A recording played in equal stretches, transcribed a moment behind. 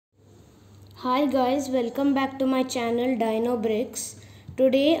Hi guys, welcome back to my channel Dino Bricks.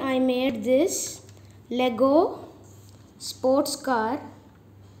 Today I made this Lego sports car.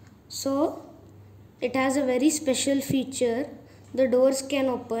 So it has a very special feature. The doors can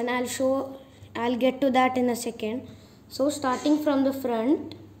open. I'll get to that in a second. So starting from the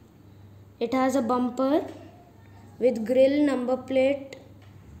front, it has a bumper with grille, number plate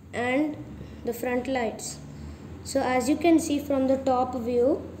and the front lights. So as you can see from the top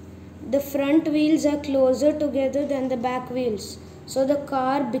view, the front wheels are closer together than the back wheels, so the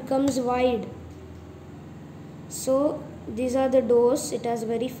car becomes wide. So these are the doors. It has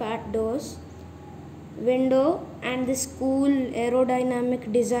very fat doors, window and this cool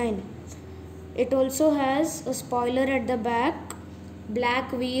aerodynamic design. It also has a spoiler at the back,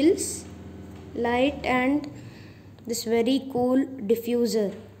 black wheels, light and this very cool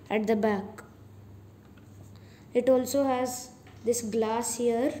diffuser at the back. It also has this glass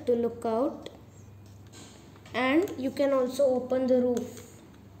here to look out, and you can also open the roof.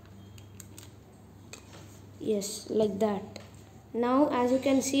 Yes, like that. Now as you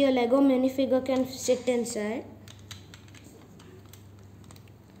can see, a Lego minifigure can sit inside.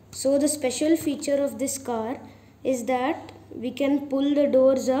 So the special feature of this car is that we can pull the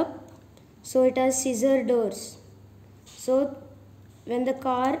doors up, so it has scissor doors. So when the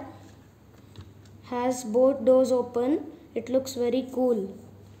car has both doors open, it looks very cool.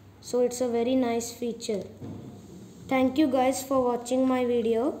 So it's a very nice feature. Thank you guys for watching my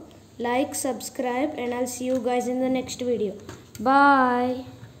video. Like, subscribe, and I'll see you guys in the next video. Bye.